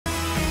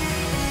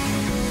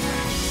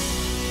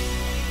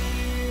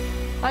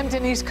I'm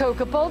Denise Koch.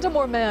 A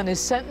Baltimore man is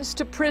sentenced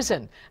to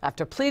prison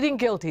after pleading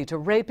guilty to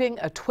raping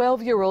a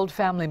 12-year-old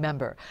family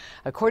member.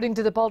 According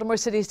to the Baltimore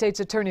City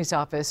State's Attorney's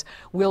Office,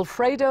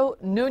 Wilfredo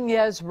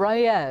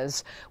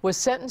Nunes-Reyes was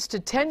sentenced to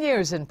 10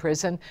 years in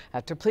prison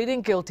after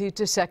pleading guilty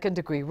to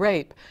second-degree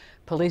rape.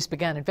 Police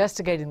began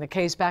investigating the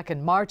case back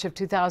in March of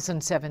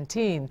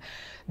 2017.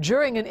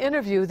 During an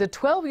interview, the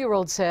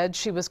 12-year-old said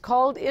she was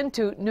called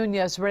into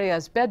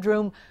Nunes-Reyes'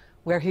 bedroom,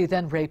 where he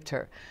then raped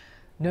her.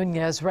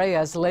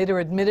 Nunes-Reyes later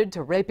admitted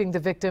to raping the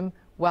victim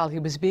while he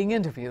was being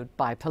interviewed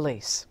by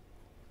police.